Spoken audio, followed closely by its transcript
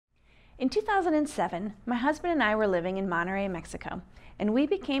In 2007, my husband and I were living in Monterrey, Mexico, and we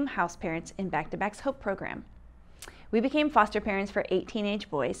became house parents in Back to Back's Hope program. We became foster parents for 8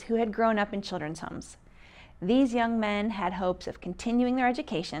 teenage boys who had grown up in children's homes. These young men had hopes of continuing their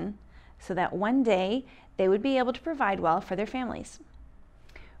education so that one day they would be able to provide well for their families.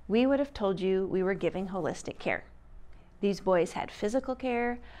 We would have told you we were giving holistic care. These boys had physical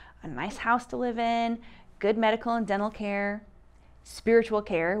care, a nice house to live in, good medical and dental care, spiritual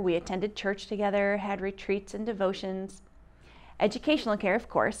care. We attended church together, had retreats and devotions. Educational care, of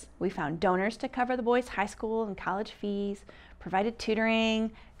course. We found donors to cover the boys' high school and college fees, provided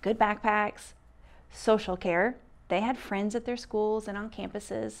tutoring, good backpacks. Social care. They had friends at their schools and on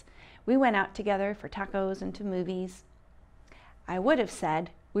campuses. We went out together for tacos and to movies. I would have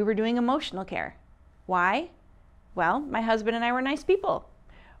said we were doing emotional care. Why? Well, my husband and I were nice people.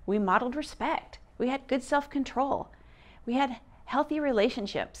 We modeled respect. We had good self-control. We had healthy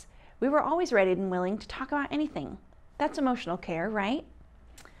relationships. We were always ready and willing to talk about anything. That's emotional care, right?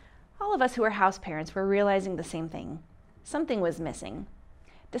 All of us who are house parents were realizing the same thing. Something was missing.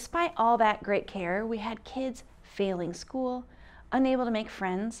 Despite all that great care, we had kids failing school, unable to make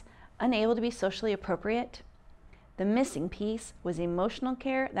friends, unable to be socially appropriate. The missing piece was emotional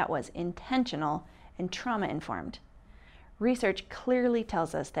care that was intentional and trauma-informed. Research clearly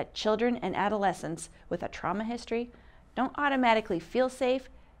tells us that children and adolescents with a trauma history don't automatically feel safe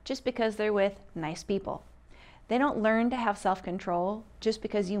just because they're with nice people. They don't learn to have self-control just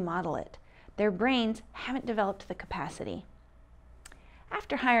because you model it. Their brains haven't developed the capacity.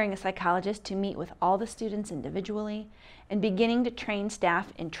 After hiring a psychologist to meet with all the students individually and beginning to train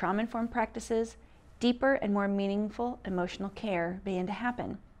staff in trauma-informed practices, deeper and more meaningful emotional care began to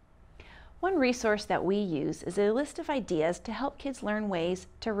happen. One resource that we use is a list of ideas to help kids learn ways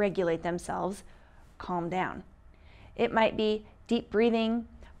to regulate themselves, calm down. It might be deep breathing,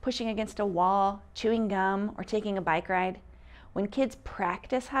 pushing against a wall, chewing gum, or taking a bike ride. When kids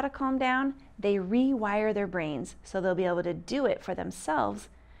practice how to calm down, they rewire their brains so they'll be able to do it for themselves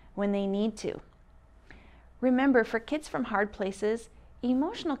when they need to. Remember, for kids from hard places,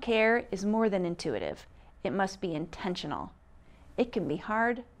 emotional care is more than intuitive. It must be intentional. It can be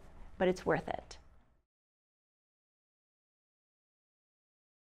hard, but it's worth it.